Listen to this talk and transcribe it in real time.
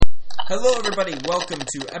Hello, everybody. Welcome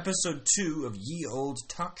to episode 2 of Ye Old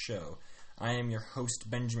Talk Show. I am your host,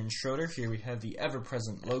 Benjamin Schroeder. Here we have the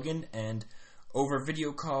ever-present Logan, and over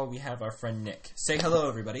video call we have our friend Nick. Say hello,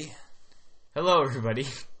 everybody. Hello, everybody.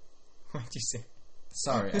 What did you say?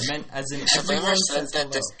 Sorry, I meant as in Have I everyone ever says said that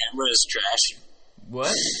hello. this camera is trash?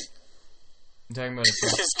 What? I'm talking about a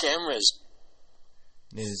This camera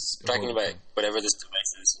is talking horrible about thing. whatever this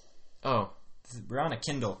device is. Oh, We're on a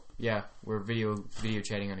Kindle. yeah, we're video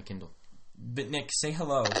chatting on a Kindle. But Nick, say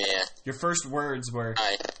hello. Yeah. Your first words were,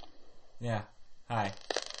 Hi. yeah, hi.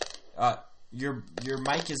 Your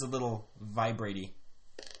mic is a little vibraty.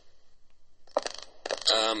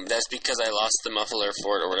 That's because I lost the muffler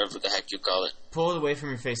for it, or whatever the heck you call it. Pull it away from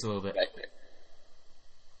your face a little bit. Back there.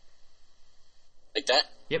 Like that?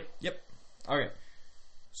 Yep. Alright.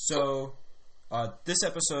 So, this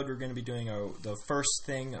episode we're going to be doing the first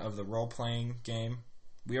thing of the role-playing game.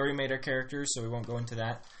 We already made our characters, so we won't go into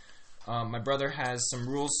that. My brother has some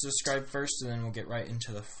rules to describe first, and then we'll get right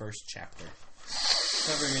into the first chapter.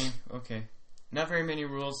 Cover me. Okay. Not very many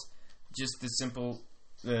rules. Just the simple,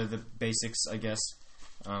 the basics, I guess.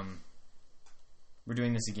 We're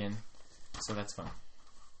doing this again, so that's fun.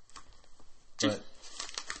 But,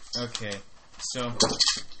 okay. So,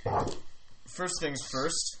 first things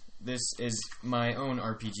first, this is my own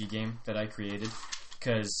RPG game that I created,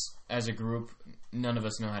 because as a group, none of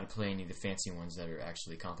us know how to play any of the fancy ones that are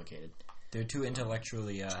actually complicated. They're too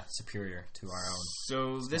intellectually superior to our own.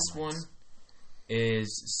 So this one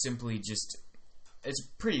is simply just, it's a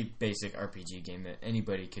pretty basic RPG game that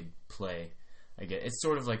anybody could play. I get it's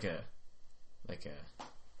sort of like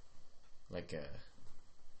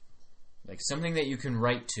something that you can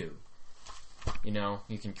write to. You know,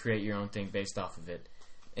 you can create your own thing based off of it.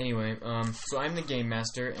 Anyway, so I'm the game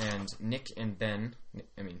master, and Nick and Ben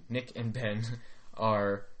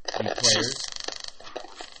are the players.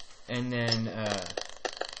 And then,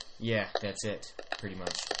 yeah, that's it, pretty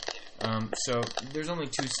much. So there's only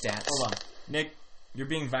 2 stats. Hold on. Nick, you're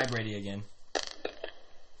being vibraty again.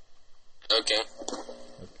 Okay.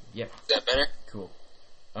 Yep, Is that better? cool.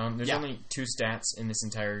 There's Yeah. only 2 stats in this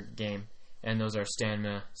entire game, and those are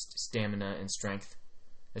stamina, and strength.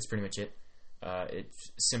 That's pretty much it.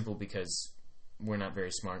 It's simple because we're not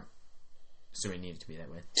very smart, so we need it to be that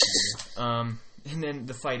way. And then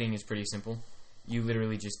the fighting is pretty simple. You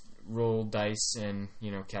literally just roll dice and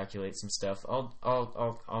calculate some stuff.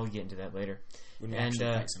 I'll get into that later. When we And,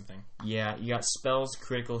 actually fight something. Yeah, you got spells,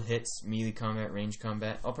 critical hits, melee combat, range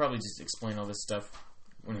combat. I'll probably just explain all this stuff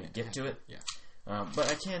when we get to it. Yeah.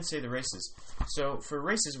 But I can say the races. So for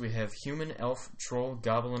races, we have human, elf, troll,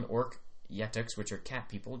 goblin, orc, Yetuks, which are cat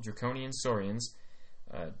people, draconian, saurians,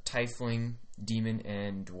 tiefling, demon,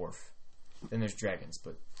 and dwarf. Then there's dragons,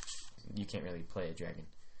 but you can't really play a dragon,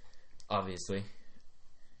 obviously,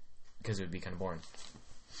 because it would be kind of boring.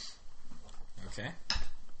 Okay.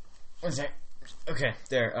 One sec. Okay,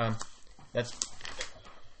 there. That's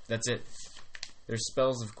it. There's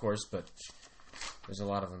spells, of course, but there's a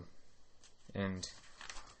lot of them. And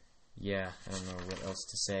yeah, I don't know what else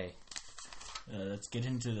to say. Let's get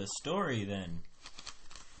into the story then.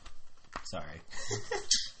 Sorry.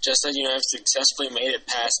 Just that I've successfully made it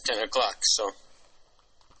past 10 o'clock, so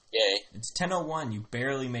yay. It's 10:01. You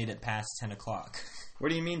barely made it past 10 o'clock. What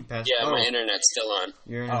do you mean, Pastor? Yeah, my internet's still on.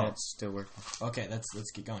 Your internet's still working. Okay,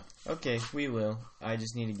 let's get going. Okay, we will. I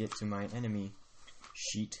just need to get to my enemy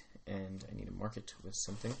sheet, and I need to mark it with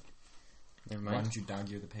something. Never Why mind. don't you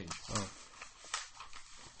dog-ear the page? Oh.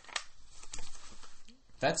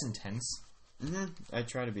 That's intense. I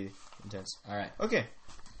try to be intense. Alright, Okay.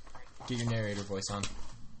 get your narrator voice on.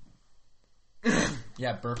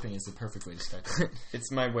 Yeah, burping is the perfect way to start that.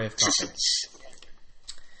 It's my way of coughing.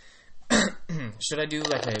 Should I do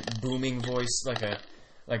like a booming voice,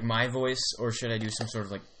 like my voice, or should I do some sort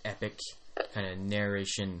of like epic kind of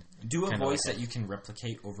narration? Do a Kinda voice like that you can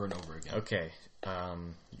replicate over and over again. Okay.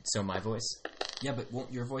 So my voice? Yeah, but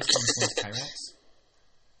won't your voice be the same as Kyrax?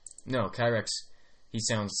 No, Kyrex. He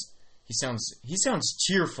sounds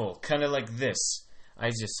cheerful, kind of like this. I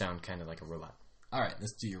just sound kind of like a robot. Alright,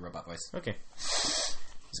 let's do your robot voice. Okay.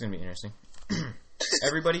 It's going to be interesting.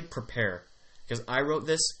 Everybody prepare. Because I wrote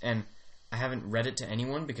this, and I haven't read it to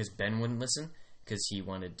anyone because Ben wouldn't listen, because he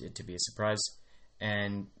wanted it to be a surprise.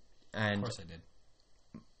 And Of course I did.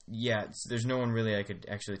 yeah, there's no one really I could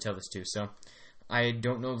actually tell this to, so I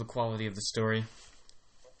don't know the quality of the story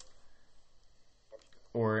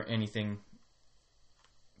or anything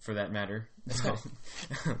for that matter. Let's go.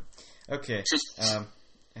 Okay.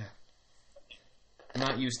 I'm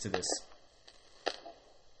not used to this.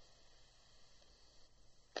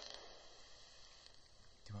 Do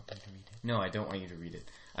you want me to read it? No, I don't want you to read it.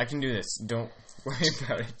 I can do this. Don't worry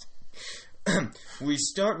about it. We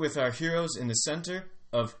start with our heroes in the center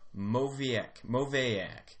of Movayak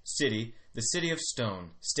City, the city of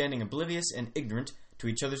stone, standing oblivious and ignorant to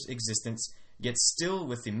each other's existence, yet still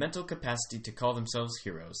with the mental capacity to call themselves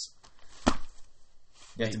heroes.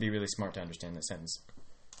 You have to be really smart to understand that sentence.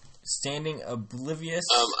 Standing oblivious.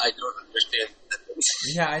 I don't understand.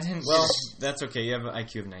 Yeah, I didn't. Well, that's okay. You have an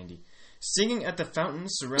IQ of 90. Singing at the fountain,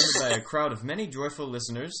 surrounded by a crowd of many joyful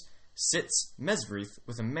listeners, sits Mesvrith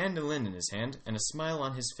with a mandolin in his hand and a smile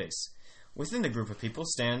on his face. Within the group of people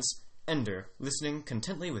stands Ender, listening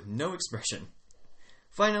contently with no expression.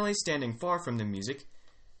 Finally, standing far from the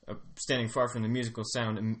musical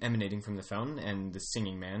sound emanating from the fountain and the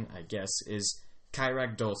singing man, I guess, is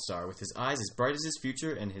Kyrak Dolstar, with his eyes as bright as his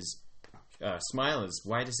future and his smile as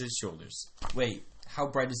wide as his shoulders. Wait, how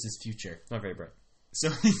bright is his future? Not very bright. So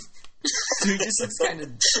he just looks kind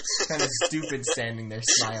of stupid standing there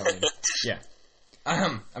smiling. Yeah.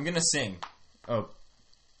 I'm gonna sing. Oh,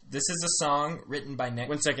 This is a song written by Nick.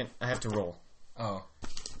 1 second. I have to roll. Oh,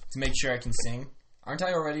 to make sure I can sing. Aren't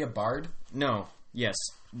I already a bard? No. Yes.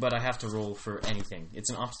 But I have to roll for anything. It's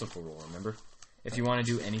an obstacle roll, remember? If you want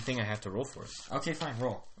to do anything, I have to roll for it. Okay, fine,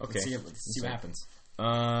 roll. Okay. Let's see what happens.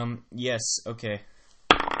 Yes, okay.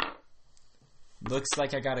 Looks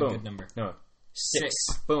like I got a Boom. good number. No. 6.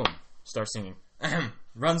 Boom. Start singing.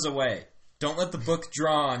 Runs away. Don't let the book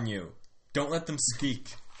draw on you. Don't let them speak.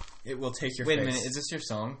 It will take your Wait face. a minute, is this your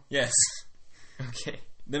song? Yes. Okay.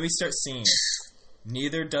 Let me start singing.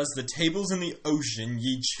 Neither does the tables in the ocean,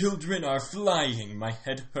 ye children are flying. My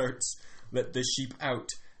head hurts. Let the sheep out.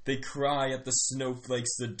 They cry at the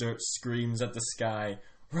snowflakes, the dirt screams at the sky.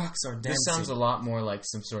 Rocks are dancing. This sounds a lot more like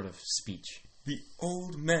some sort of speech. The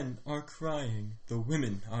old men are crying. The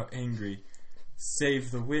women are angry.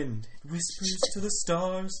 Save the wind. It whispers to the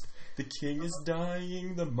stars. The king is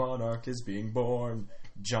dying. The monarch is being born.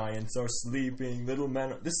 Giants are sleeping. Little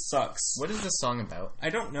men are... This sucks. What is this song about? I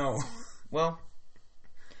don't know. Well,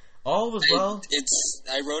 all was well.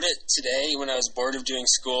 I wrote it today when I was bored of doing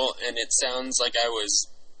school, and it sounds like I was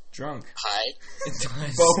Drunk. high. It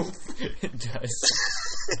does. Both. It does.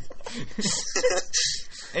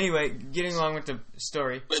 Anyway, getting along with the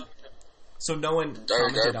story. But So no one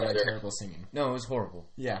commented on my terrible singing. No, it was horrible.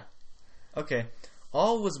 Yeah. Okay.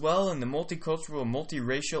 All was well in the multicultural,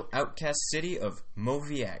 multiracial, outcast city of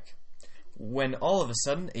Moviak, when all of a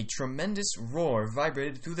sudden a tremendous roar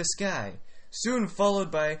vibrated through the sky, soon followed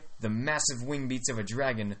by the massive wing beats of a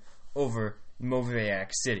dragon over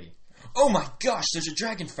Moviak City. Oh my gosh, there's a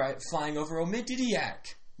dragon flying over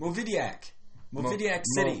Movidiak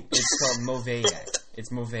City. It's called Movayak. It's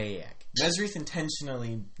Movayak. Mesrith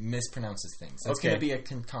intentionally mispronounces things. That's Okay. going to be a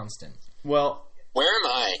constant. Well, where am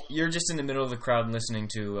I? you're just in the middle of the crowd listening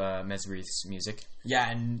to Mesrith's music. Yeah,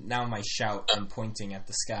 and now my shout, I'm pointing at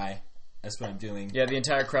the sky. That's what I'm doing. Yeah, the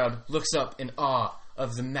entire crowd looks up in awe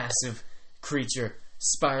of the massive creature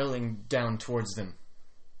spiraling down towards them.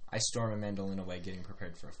 I storm a mandolin away, getting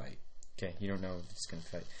prepared for a fight. Okay, you don't know if it's going to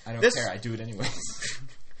fight. I don't This- care, I do it anyways.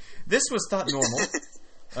 This was thought normal.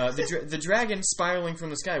 The dragon spiraling from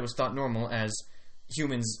the sky was thought normal, as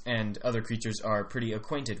humans and other creatures are pretty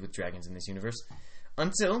acquainted with dragons in this universe,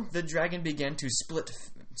 until the dragon began to spit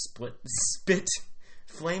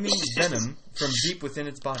flaming venom from deep within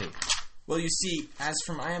its body. Well, you see, I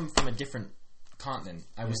am from a different continent.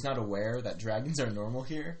 I was not aware that dragons are normal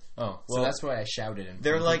here. Oh, So well, that's why I shouted and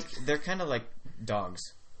they're pointed. kind of like dogs.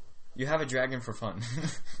 You have a dragon for fun.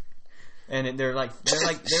 And they're like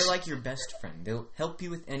your best friend. They'll help you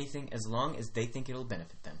with anything as long as they think it'll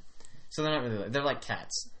benefit them. So they're not really they're like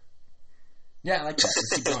cats. Yeah, I like that.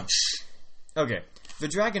 Let's keep going. Okay. The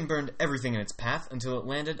dragon burned everything in its path until it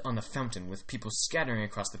landed on the fountain with people scattering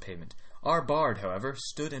across the pavement. Our bard, however,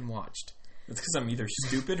 stood and watched. It's because I'm either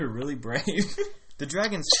stupid or really brave. The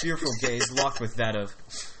dragon's fearful gaze locked with that of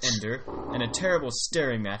Ender, and a terrible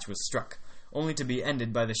staring match was struck, only to be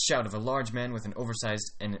ended by the shout of a large man with an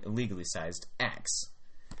oversized and illegally sized axe.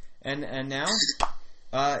 And now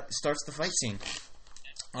starts the fight scene.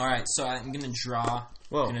 All right, so I'm gonna draw.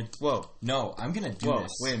 Whoa! Whoa! No, I'm gonna do Whoa!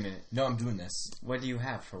 this. Wait a minute. No, I'm doing this. What do you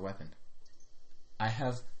have for weapon? I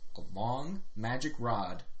have a long magic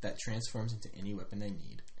rod that transforms into any weapon I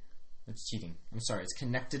need. That's cheating. I'm sorry, it's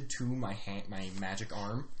connected to my my magic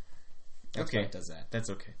arm. That's Okay. why it does that. That's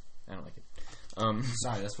okay. I don't like it.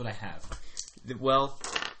 Sorry, that's what I have. Well,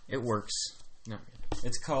 it works. Not really.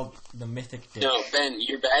 It's called the Mythic Dish. No, Ben,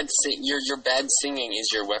 your bad singing is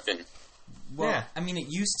your weapon. Well, Yeah. I mean, it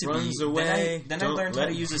used to Runs be. away, Then I don't learned how let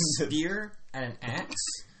to it use a use it. spear and an axe.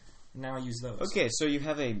 Now I use those. Okay, so you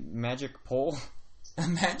have a magic pole. a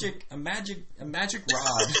magic rod.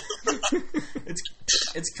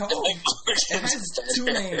 It's called. It has two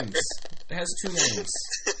names. It has two names.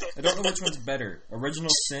 I don't know which one's better: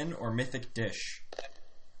 Original Sin or Mythic Dish.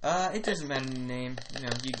 It doesn't matter the name.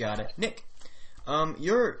 You got it. Nick,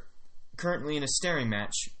 you're currently in a staring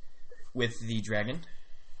match with the dragon.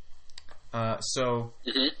 So,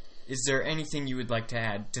 is there anything you would like to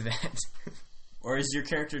add to that? Or is your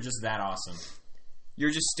character just that awesome?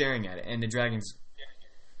 You're just staring at it, and the dragon's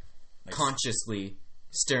consciously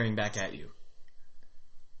staring back at you.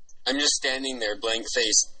 I'm just standing there, blank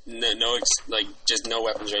face, just no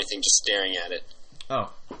weapons or anything, just staring at it.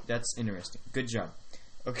 Oh, that's interesting. Good job.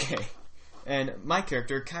 Okay. And my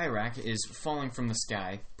character, Kyrak, is falling from the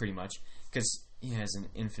sky, pretty much, because he has an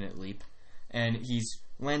infinite leap. And he's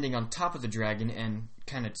landing on top of the dragon, and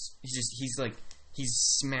he's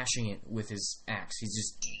smashing it with his axe. He's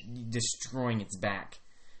just destroying its back.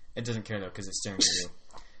 It doesn't care, though, because it's staring at you.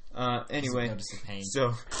 Anyway, notice the pain.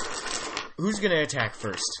 So, who's going to attack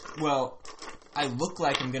first? Well, I look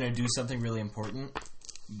like I'm going to do something really important,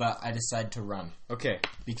 but I decide to run. Okay.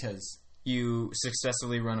 Because... You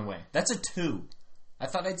successfully run away. That's a 2. I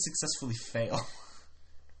thought I'd successfully fail.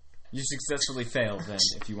 You successfully fail, then,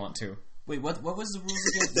 if you want to. Wait, what was the rules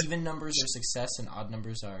again? Even numbers are success and odd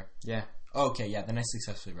numbers are... Yeah. Oh, okay, yeah, then I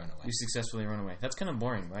successfully run away. You successfully run away. That's kind of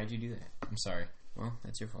boring. Why'd you do that? I'm sorry. Well,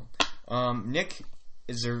 that's your fault. Nick,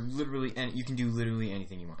 is there literally... you can do literally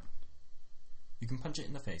anything you want. You can punch it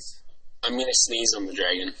in the face. I'm going to sneeze on the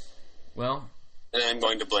dragon. Well... And I'm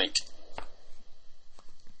going to blink.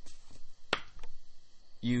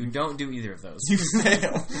 You don't do either of those. You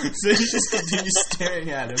fail. So you just continue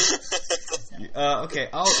staring at him. Okay,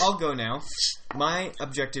 I'll go now. My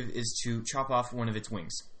objective is to chop off one of its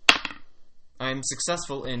wings. I'm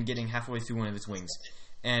successful in getting halfway through one of its wings,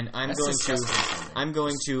 and I'm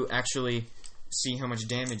going to actually see how much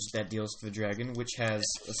damage that deals to the dragon, which has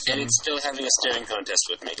and it's still having a staring contest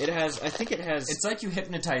with me. It has. I think it has. It's like you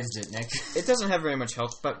hypnotized it, Nick. It doesn't have very much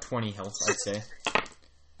health, about 20 health, I'd say.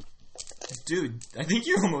 Dude, I think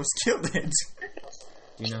you almost killed it.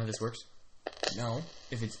 Do you know how this works? No.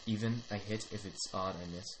 If it's even, I hit. If it's odd, I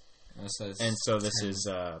miss. And so this 10. Is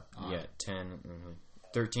 10,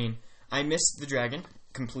 13. I missed the dragon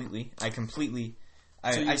completely. I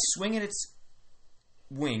swing at its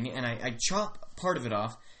wing, and I chop part of it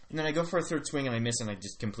off, and then I go for a third swing, and I miss, and I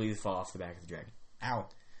just completely fall off the back of the dragon. Ow.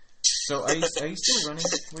 So are you still running?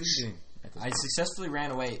 What are you doing? I successfully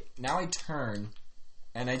ran away. Now I turn,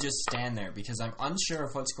 and I just stand there, because I'm unsure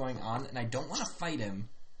of what's going on, and I don't want to fight him,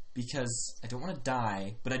 because I don't want to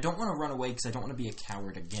die, but I don't want to run away, because I don't want to be a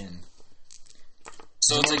coward again.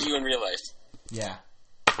 So it's like you in real life. Yeah.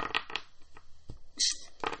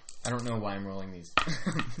 I don't know why I'm rolling these.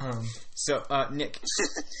 So, Nick,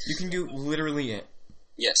 you can do literally it.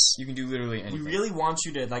 Yes. You can do literally anything. We really want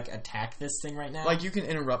you to, attack this thing right now? You can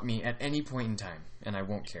interrupt me at any point in time, and I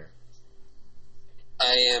won't care.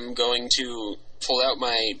 I am going to pull out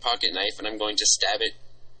my pocket knife, and I'm going to stab it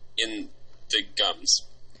in the gums.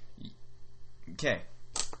 Okay.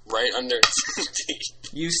 Right under its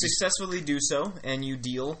teeth. You successfully do so, and you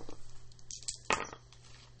deal...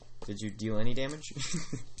 Did you deal any damage?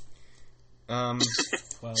 12.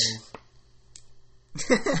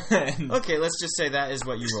 Okay, let's just say that is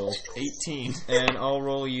what you roll. 18. And I'll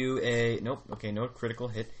roll you a... Nope, okay, no critical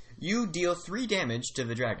hit. You deal 3 damage to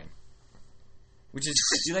the dragon. Which is...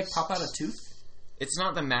 Do you, pop out a tooth? It's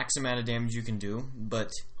not the max amount of damage you can do,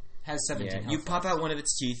 but... Has 17 health. You pop out one of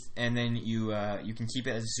its teeth, and then you can keep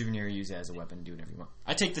it as a souvenir or use it as a weapon. Do whatever you want.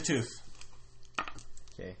 I take the tooth.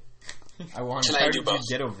 Okay. I want Can to. I How do did both?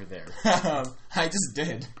 you get over there? I just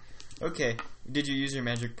did. Okay. Did you use your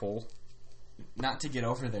magic pole? Not to get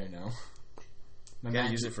over there, no. You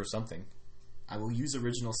gotta use it for something. I will use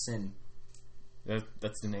Original Sin.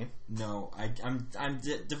 That's the name? No, I'm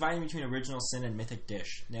dividing between Original Sin and Mythic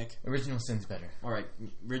Dish. Nick? Original Sin's better. Alright,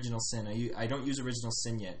 Original Sin. I don't use Original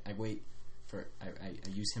Sin yet. I wait for... I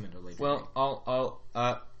use him at a later Well,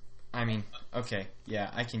 okay.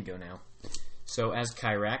 Yeah, I can go now. So, as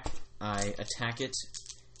Kyrak, I attack it,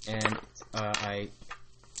 and I...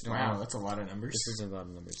 Wow, that's a lot of numbers. This is a lot of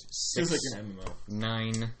numbers. 6, feels like an MMO.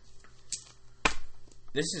 9.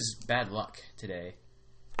 This is bad luck today.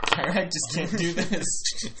 Kyrak just can't do this.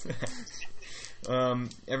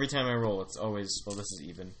 Every time I roll, it's always... Well, this is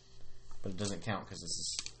even. But it doesn't count, because this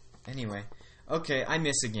is... Anyway. Okay, I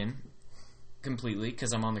miss again. Completely,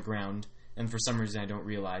 because I'm on the ground. And for some reason, I don't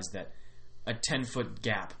realize that a 10-foot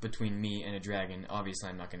gap between me and a dragon, obviously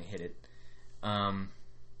I'm not going to hit it.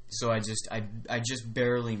 So I just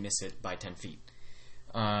barely miss it by 10 feet.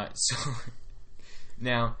 So...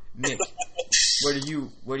 Now, Nick,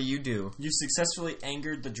 What do you do? You successfully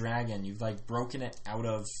angered the dragon. You've like broken it out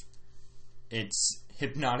of its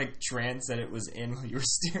hypnotic trance that it was in while you were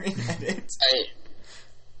staring at it.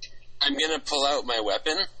 I'm gonna pull out my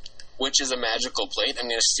weapon, which is a magical plate. I'm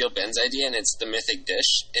gonna steal Ben's idea, and it's the mythic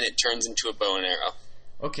dish, and it turns into a bow and arrow.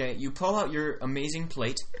 Okay, you pull out your amazing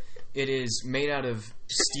plate. It is made out of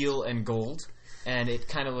steel and gold, and it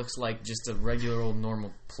kind of looks like just a regular old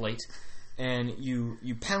normal plate. And you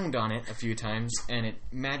pound on it a few times, and it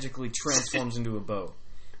magically transforms into a bow.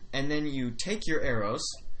 And then you take your arrows.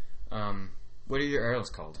 What are your arrows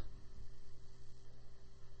called?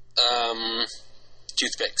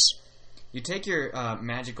 Toothpicks. You take your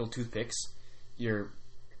magical toothpicks, your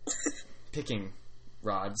picking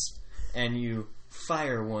rods, and you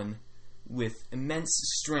fire one with immense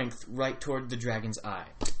strength right toward the dragon's eye.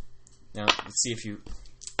 Now, let's see if you...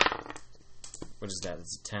 What is that?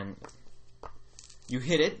 It's a 10. You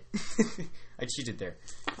hit it. I cheated there.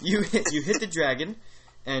 You hit the dragon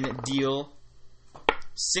and deal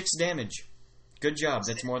 6 damage. Good job.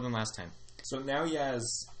 That's more than last time. So now he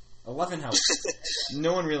has 11 health.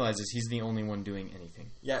 No one realizes he's the only one doing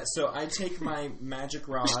anything. Yeah, so I take my magic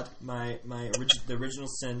rod, the original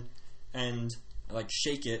sin, and I like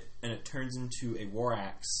shake it, and it turns into a war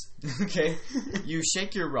axe. Okay. You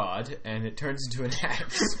shake your rod, and it turns into an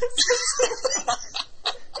axe.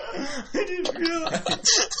 I didn't realize.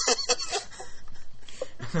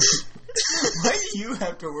 Why do you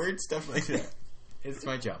have to word stuff like that? It's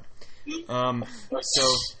my job. So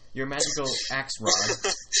your magical axe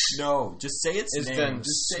rod No, just say its is name. then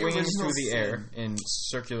Just say swinging original through the sin. air in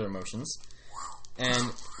circular motions,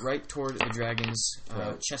 and right toward the dragon's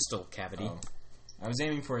chestal cavity. Oh. I was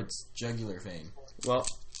aiming for its jugular vein. Well,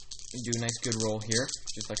 you do a nice good roll here,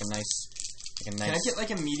 just like a nice. Can I get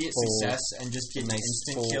like immediate full- success and just get an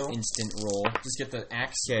instant full kill? Instant roll. Just get the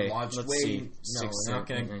axe Okay, lodged let's way. see. No, Six, we're not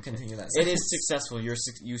going to okay. continue that. It is successful. You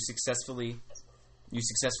successfully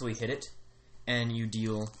hit it, and you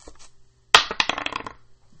deal.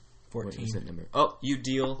 14. What is that number? Oh, you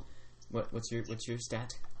deal. What's your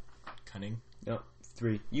stat? Cunning. No,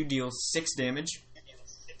 3. You deal 6 damage.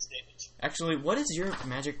 Actually, what is your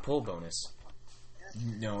magic pull bonus?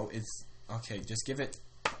 No, it's okay. Just give it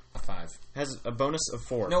a 5. Has a bonus of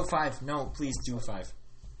 4. No, 5. No, please do 5.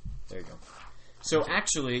 There you go. So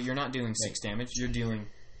actually, you're not dealing 6 damage. You're dealing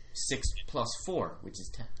 6 plus 4, which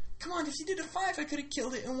is 10. Come on, if you did a 5, I could have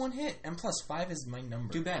killed it in one hit. And plus 5 is my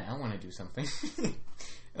number. Too bad. I want to do something.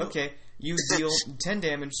 Okay, you deal 10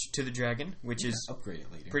 damage to the dragon, which is upgrade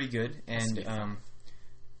it later. pretty good. And I'm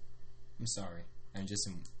sorry.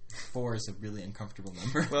 4 is a really uncomfortable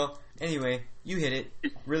number. well, anyway, you hit it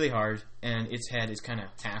really hard, and its head is kind of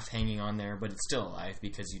half hanging on there, but it's still alive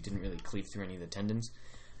because you didn't really cleave through any of the tendons,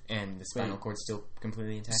 and the spinal cord's still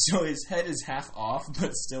completely intact. So his head is half off,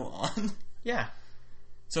 but still on. Yeah,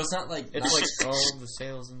 So it's not like it's like all the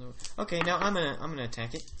sails in the. Okay, now I'm gonna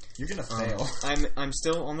attack it. you're gonna fail. I'm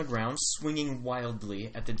still on the ground, swinging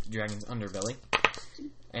wildly at the dragon's underbelly,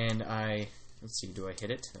 and let's see, do I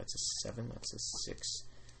hit it? That's a 7. That's a 6.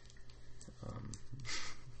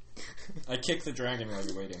 I kick the dragon while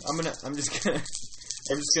you're waiting. I'm just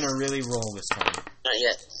gonna really roll this time. Not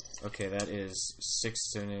yet. Okay, that is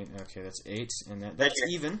 6, 7, 8. Okay, that's 8, and that's here.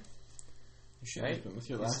 even. You should Right? have been with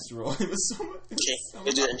your last roll. It was so much. Okay,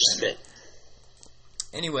 we'll do that in just a bit.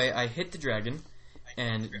 Anyway, I hit the dragon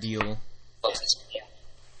and deal. I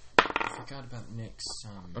forgot about Nick's.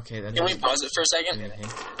 Okay, that Can is. we pause it for a second? Give me a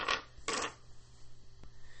hint.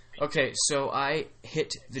 Okay, so I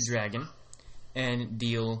hit the dragon and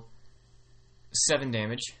deal 7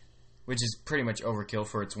 damage, which is pretty much overkill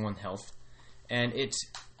for its 1 health, and it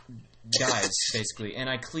dies basically. And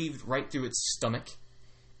I cleaved right through its stomach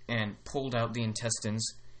and pulled out the intestines,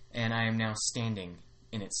 and I am now standing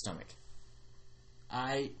in its stomach.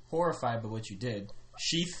 I, horrified by what you did,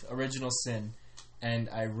 sheath original sin, and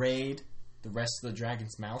I raid the rest of the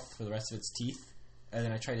dragon's mouth for the rest of its teeth, and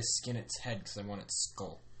then I try to skin its head because I want its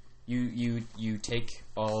skull. You take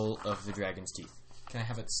all of the dragon's teeth. Can I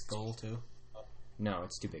have its skull too? No,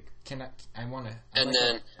 it's too big. Can I? I want to. And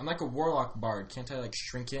then- I'm like a warlock bard. Can't I like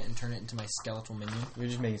shrink it and turn it into my skeletal minion? You're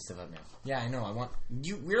just making stuff up now. Yeah, I know. I want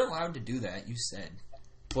you. We're allowed to do that. You said.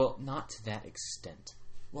 Well, not to that extent.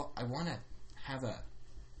 Well, I want to have a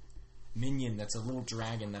minion that's a little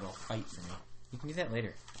dragon that'll fight for me. You can do that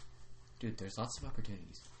later. Dude, there's lots of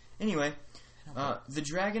opportunities. Anyway, the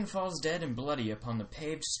dragon falls dead and bloody upon the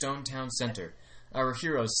paved stone town center. Our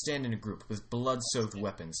heroes stand in a group with blood-soaked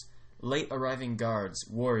weapons. Late arriving guards,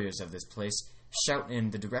 warriors of this place, shout in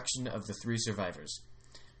the direction of the 3 survivors.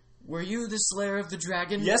 Were you the slayer of the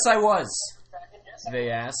dragon? Yes, I was. They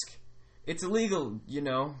ask. It's illegal,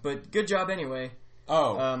 but good job anyway.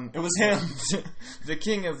 Oh, it was him. The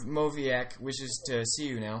king of Moviak wishes to see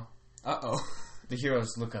you now. Uh-oh. The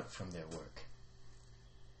heroes look up from their work.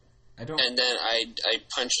 And then I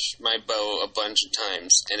punch my bow a bunch of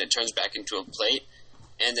times, and it turns back into a plate.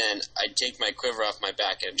 And then I take my quiver off my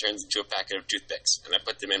back, and it turns into a packet of toothpicks, and I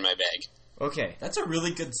put them in my bag. Okay. That's a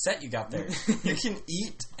really good set you got there. You can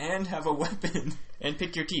eat and have a weapon. And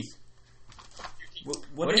pick your teeth.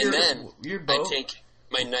 Your bow? I take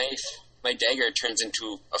my knife, my dagger turns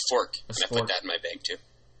into a fork, and I put that in my bag, too.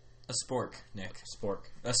 A spork, Nick. Spork.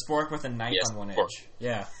 A spork with a knife on one edge.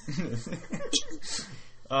 Yeah.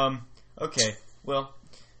 Okay. Well,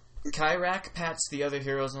 Kyrak pats the other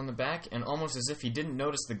heroes on the back, and almost as if he didn't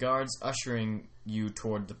notice the guards ushering you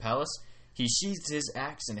toward the palace, he sheathes his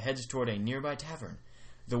axe and heads toward a nearby tavern.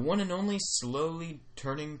 The one and only Slowly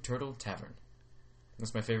Turning Turtle Tavern.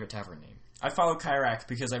 That's my favorite tavern name. I follow Kyrak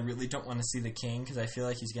because I really don't want to see the king, because I feel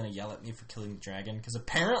like he's going to yell at me for killing the dragon, because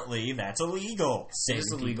apparently that's illegal.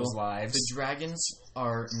 Saving people's lives. The dragons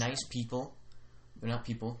are nice people. They're not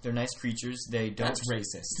people. They're nice creatures. That's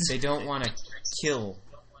racist. They don't want to kill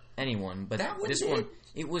anyone, but this one,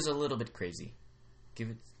 it was a little bit crazy. Cut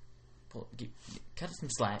it some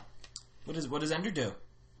slack. What does Ender do?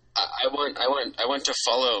 I want to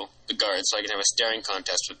follow the guards so I can have a staring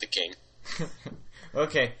contest with the king.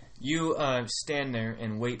 Okay, you stand there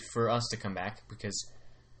and wait for us to come back, because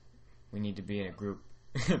we need to be in a group.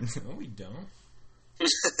 No, we don't.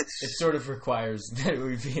 It sort of requires that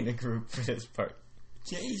we be in a group for this part.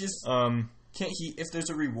 Can't he just... Can't he... If there's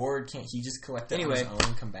a reward, can't he just collect it on his own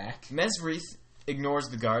and come back? Mesrith ignores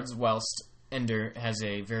the guards whilst Ender has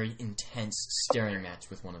a very intense staring match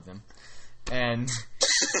with one of them. And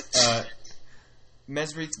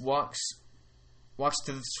Mesrith walks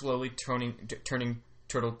to the slowly turning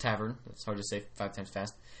turtle tavern. That's hard to say 5 times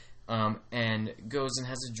fast. And goes and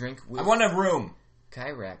has a drink with... I want a room!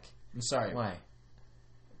 Kyrak. I'm sorry. Why?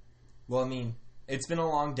 Well, I mean, it's been a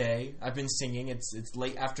long day. I've been singing. It's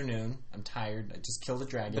late afternoon. I'm tired. I just killed a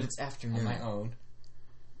dragon. But it's afternoon. On my own.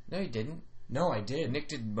 No, you didn't. No, I did. Nick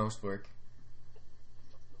did most work.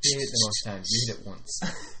 He hit it the most times. You hit it once.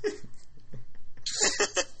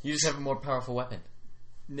 You just have a more powerful weapon.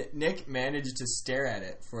 Nick managed to stare at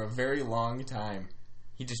it for a very long time.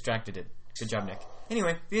 He distracted it. Good job, Nick.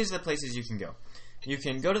 Anyway, these are the places you can go. You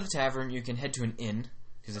can go to the tavern. You can head to an inn,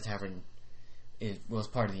 because the tavern is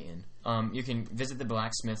part of the inn. You can visit the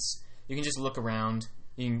blacksmiths. You can just look around.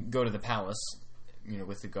 You can go to the palace,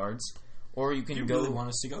 with the guards. Or you can really want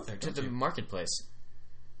us to go there, to the marketplace.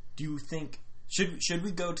 Do you think... Should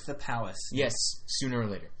we go to the palace? Yes, sooner or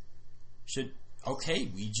later. Okay,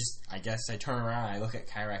 I guess I turn around and I look at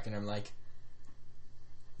Kyrak and I'm like,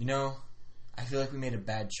 I feel like we made a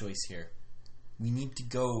bad choice here. We need to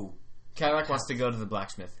go... Kyrak wants to go to the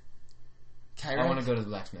blacksmith. Kyrak? I want to go to the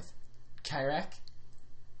blacksmith. Kyrak?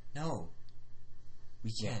 No.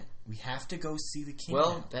 We can't. We have to go see the king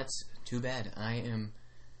Well, now. That's too bad. I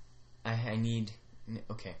need...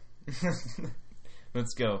 Okay.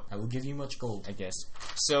 Let's go. I will give you much gold, I guess.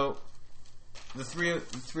 So, the three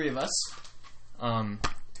of us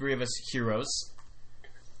heroes,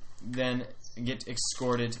 then get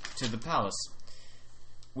escorted to the palace.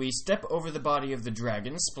 We step over the body of the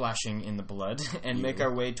dragon, splashing in the blood, and make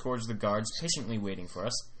our way towards the guards, patiently waiting for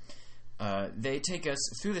us. They take us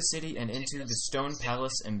through the city and into the stone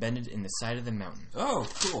palace embedded in the side of the mountain. Oh,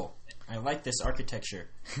 cool. I like this architecture.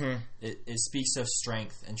 It speaks of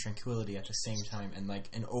strength and tranquility at the same time, and like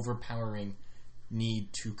an overpowering need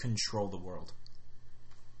to control the world.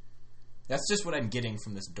 That's just what I'm getting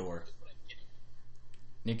from this door.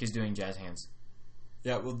 Nick is doing jazz hands.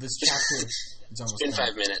 Yeah, well, this chapter it's almost been done.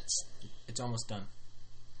 5 minutes. It's almost done.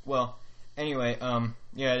 Well, anyway,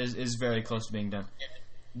 it is very close to being done.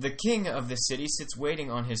 The king of the city sits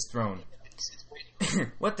waiting on his throne.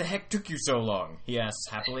 What the heck took you so long? He asks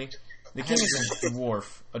happily. The king is a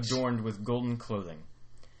dwarf, adorned with golden clothing.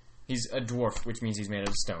 He's a dwarf, which means he's made out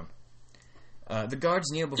of stone. The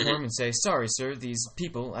guards kneel before him and say, "Sorry, sir, these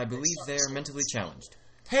people, I believe they are mentally challenged."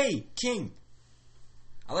 Hey, king!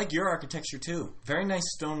 I like your architecture, too. Very nice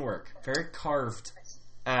stonework. Very carved.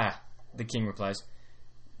 Ah, the king replies.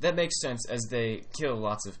 That makes sense, as they kill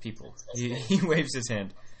lots of people. He waves his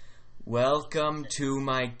hand. Welcome to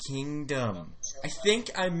my kingdom. I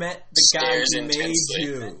think I met the guy who made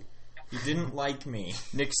you. He didn't like me.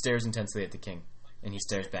 Nick stares intensely at the king, and he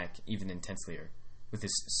stares back even intenselier with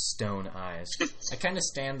his stone eyes. I kind of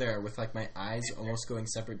stand there with like my eyes almost going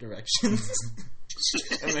separate directions.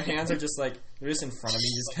 And my hands are just like, they're just in front of me,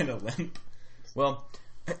 just kind of limp. Well,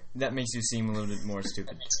 that makes you seem a little bit more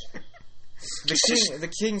stupid.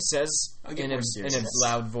 The king says I'll get in more a serious.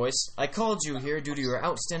 loud voice, "I called you here due to your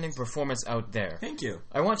outstanding performance out there. Thank you.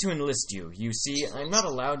 I want to enlist you. You see, I'm not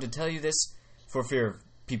allowed to tell you this for fear of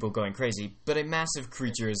people going crazy, but a massive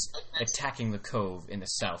creature is attacking the cove in the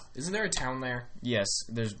south. Isn't there a town there? Yes,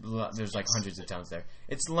 there's like hundreds of towns there.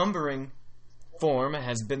 Its lumbering form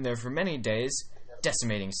has been there for many days,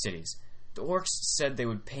 decimating cities. The orcs said they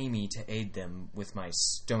would pay me to aid them with my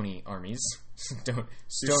stony armies.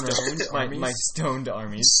 My stoned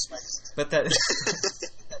armies. But that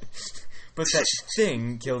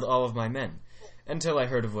thing killed all of my men. Until I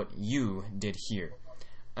heard of what you did here.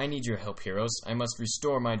 I need your help, heroes. I must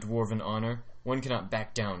restore my dwarven honor. One cannot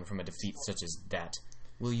back down from a defeat such as that.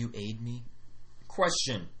 Will you aid me?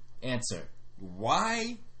 Question. Answer.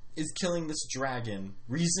 Why is killing this dragon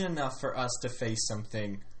reason enough for us to face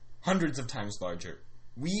something hundreds of times larger?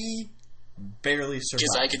 We barely survived.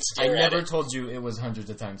 Because I could I stare at never it. told you it was hundreds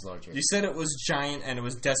of times larger. You said it was giant and it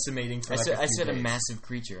was decimating for I like said, a few a days. massive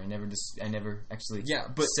creature. I never actually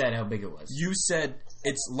but said how big it was. you said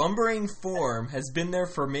its lumbering form has been there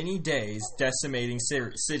for many days, decimating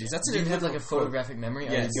cities. That's Do you have like literal a quote. photographic memory?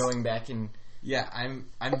 Are Yes. you going back and... Yeah, I'm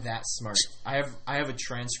that smart. I have a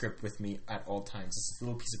transcript with me at all times. It's a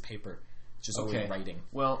little piece of paper, just Okay. writing.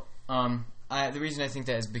 Well, the reason I think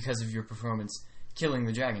that is because of your performance killing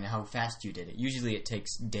the dragon, how fast you did it. Usually it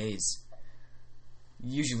takes days.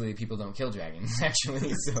 Usually people don't kill dragons,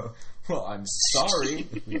 actually, so... Well, I'm sorry.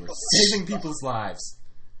 We were saving people's lives.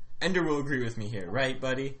 Ender will agree with me here, right,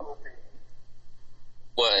 buddy?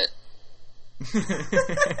 What?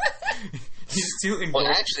 He's too Well, involved.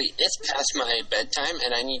 actually, it's past my bedtime,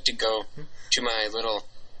 and I need to go to my little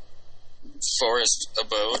forest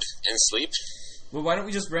abode and sleep. Well, why don't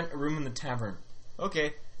we just rent a room in the tavern?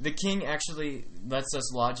 Okay, the king actually lets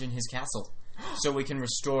us lodge in his castle, so we can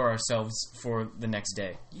restore ourselves for the next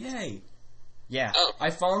day. Yay! Yeah. Oh, I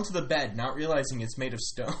fall into the bed, not realizing it's made of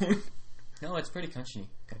stone. No, it's pretty cushiony.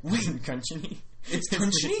 Wait. Cushiony? It's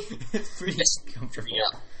cushiony? It's pretty Yes. comfortable.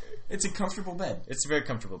 yeah. It's a comfortable bed. It's a very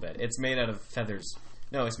comfortable bed. It's made out of feathers.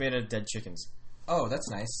 No, it's made out of dead chickens. Oh, that's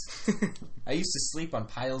nice. I used to sleep on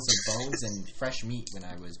piles of bones and fresh meat when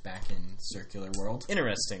I was back in Circular World.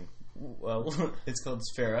 Interesting. Well, it's called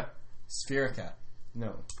Sphera. Spherica.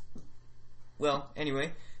 No. Well,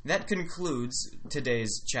 anyway, that concludes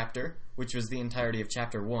today's chapter, which was the entirety of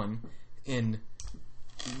Chapter 1 in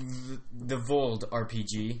the Vold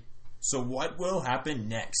RPG. So what will happen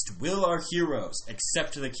next? Will our heroes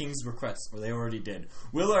accept the king's request? Well, they already did.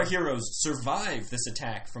 Will our heroes survive this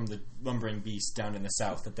attack from the lumbering beast down in the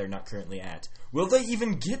south that they're not currently at? Will they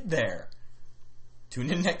even get there? Tune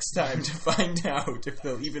in next time to find out if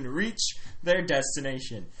they'll even reach their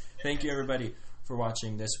destination. Thank you, everybody, for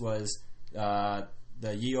watching. This was the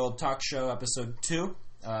Ye Old Talk Show, Episode 2,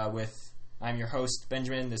 with... I'm your host,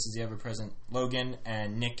 Benjamin. This is the ever-present Logan,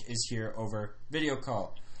 and Nick is here over video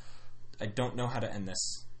call. I don't know how to end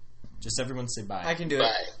this. Just everyone say bye. I can do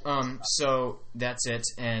Bye. it. So that's it,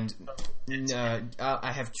 and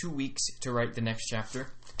I have 2 weeks to write the next chapter,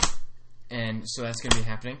 and so that's going to be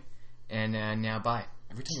happening. And now, bye.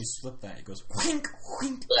 Every time you slip that, it goes wink,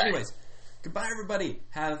 wink. Bye. Anyways, goodbye, everybody.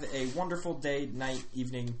 Have a wonderful day, night,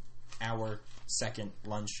 evening, hour, second,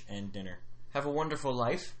 lunch, and dinner. Have a wonderful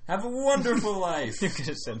life. Have a wonderful life. You could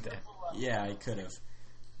have said that. Yeah, I could have.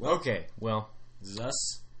 Okay, well, This is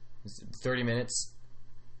us. 30 minutes.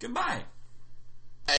 Goodbye.